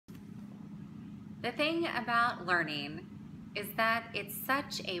The thing about learning is that it's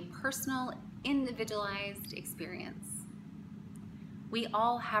such a personal, individualized experience. We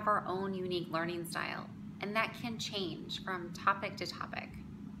all have our own unique learning style, and that can change from topic to topic.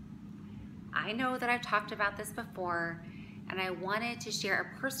 I know that I've talked about this before, and I wanted to share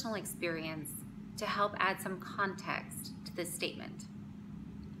a personal experience to help add some context to this statement.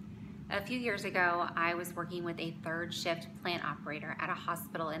 A few years ago, I was working with a third shift plant operator at a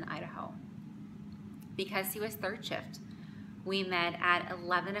hospital in Idaho. Because he was third shift, we met at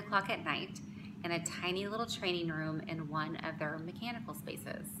 11 o'clock at night in a tiny little training room in one of their mechanical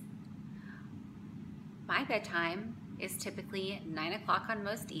spaces. My bedtime is typically 9 o'clock on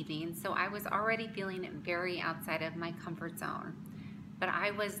most evenings, so I was already feeling very outside of my comfort zone. But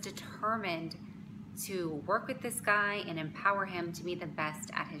I was determined to work with this guy and empower him to be the best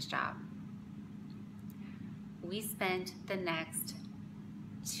at his job. We spent the next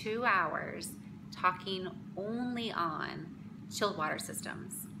 2 hours talking only on chilled water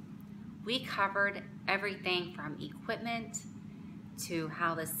systems. We covered everything from equipment to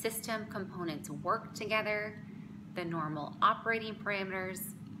how the system components work together, the normal operating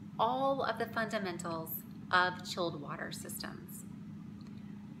parameters, all of the fundamentals of chilled water systems.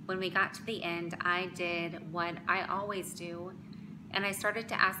 When we got to the end, I did what I always do, and I started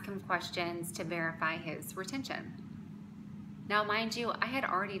to ask him questions to verify his retention. Now, mind you, I had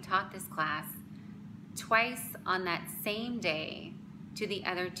already taught this class twice on that same day to the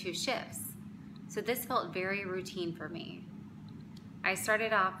other 2 shifts, so this felt very routine for me. I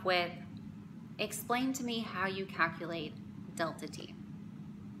started off with, explain to me how you calculate delta T.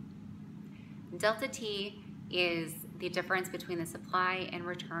 Delta T is the difference between the supply and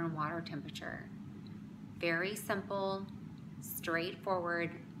return water temperature. Very simple,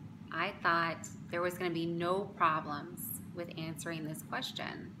 straightforward. I thought there was going to be no problems with answering this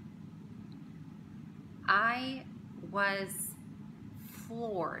question. I was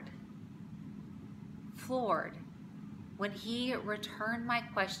floored when he returned my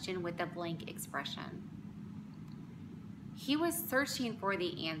question with a blank expression. He was searching for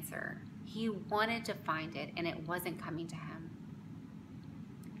the answer. He wanted to find it, and it wasn't coming to him.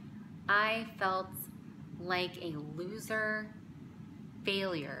 I felt like a loser,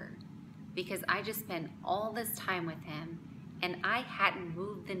 failure, because I just spent all this time with him, and I hadn't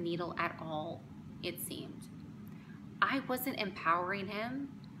moved the needle at all, it seemed. I wasn't empowering him.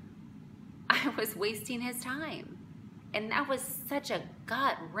 I was wasting his time. And that was such a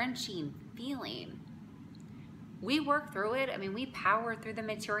gut-wrenching feeling. We worked through it. I mean, we powered through the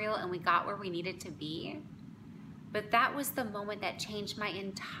material and we got where we needed to be. But that was the moment that changed my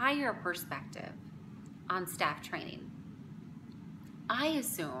entire perspective on staff training. I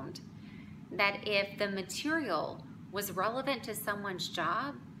assumed that if the material was relevant to someone's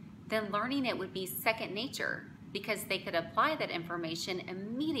job, then learning it would be second nature because they could apply that information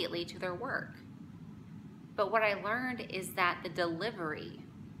immediately to their work. But what I learned is that the delivery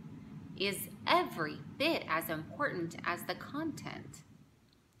is every bit as important as the content.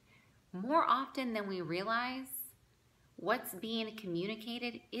 More often than we realize, what's being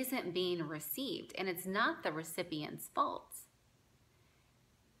communicated isn't being received, and it's not the recipient's fault.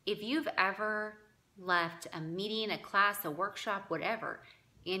 If you've ever left a meeting, a class, a workshop, whatever,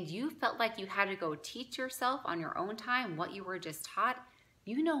 and you felt like you had to go teach yourself on your own time what you were just taught,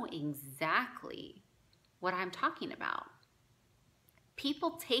 you know exactly what I'm talking about.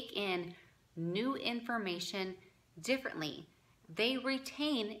 People take in new information differently. They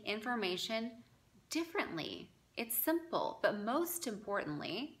retain information differently. It's simple, but most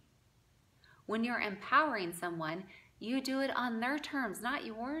importantly, when you're empowering someone, you do it on their terms, not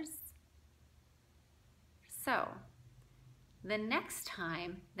yours. So, the next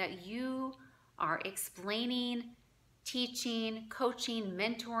time that you are explaining, teaching, coaching,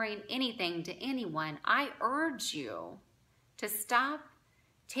 mentoring anything to anyone, I urge you to stop,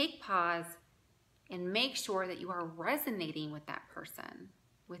 take pause, and make sure that you are resonating with that person,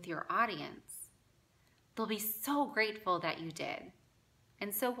 with your audience. They'll be so grateful that you did,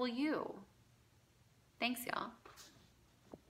 and so will you. Thanks, y'all.